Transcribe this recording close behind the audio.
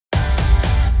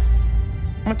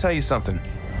gonna tell you something.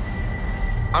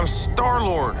 I'm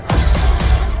Star-Lord.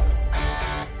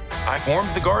 I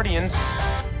formed the Guardians.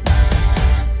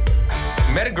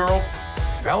 Met a girl,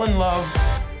 fell in love.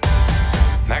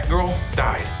 That girl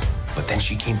died, but then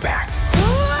she came back.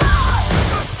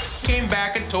 Came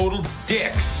back a total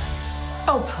dick.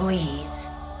 Oh, please.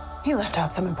 He left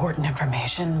out some important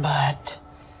information, but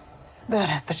that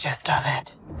is the gist of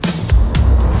it.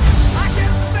 I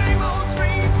get the same old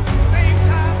dreams, same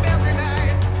time every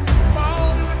night.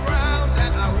 Fall to the ground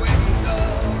and I wake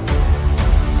up.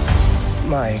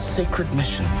 My sacred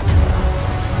mission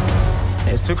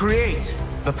is to create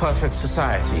the perfect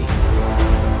society.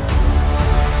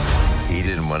 He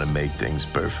didn't want to make things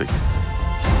perfect.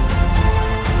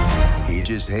 He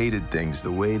just hated things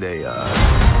the way they are.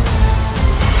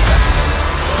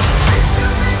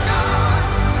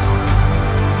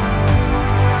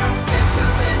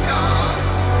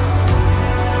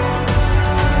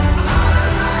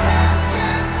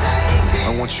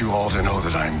 I want you all to know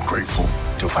that I'm grateful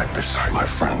to fight beside my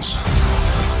friends.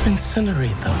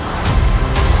 Incinerate them.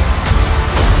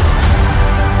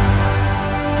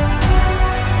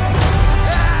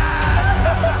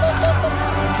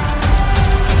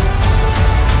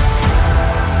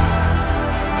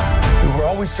 We were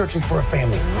always searching for a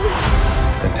family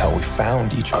until we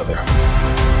found each other.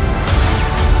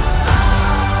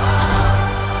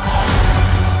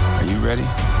 Are you ready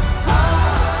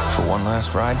for one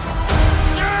last ride?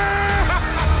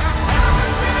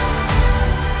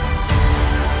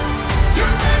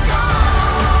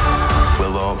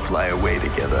 We'll all fly away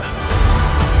together.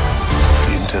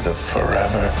 Into the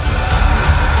forever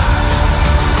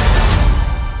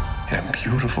and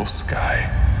beautiful sky.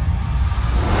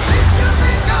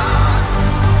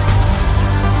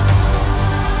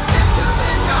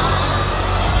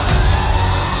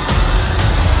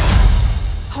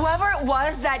 Whoever it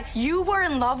was that you were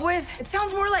in love with, it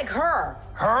sounds more like her.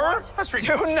 Her? That's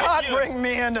ridiculous. Do not bring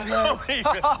me into this.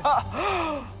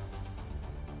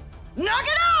 Knock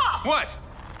it off! What?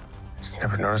 Just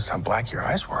never noticed how black your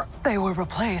eyes were. They were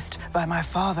replaced by my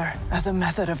father as a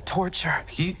method of torture.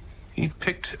 He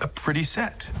picked a pretty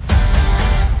set.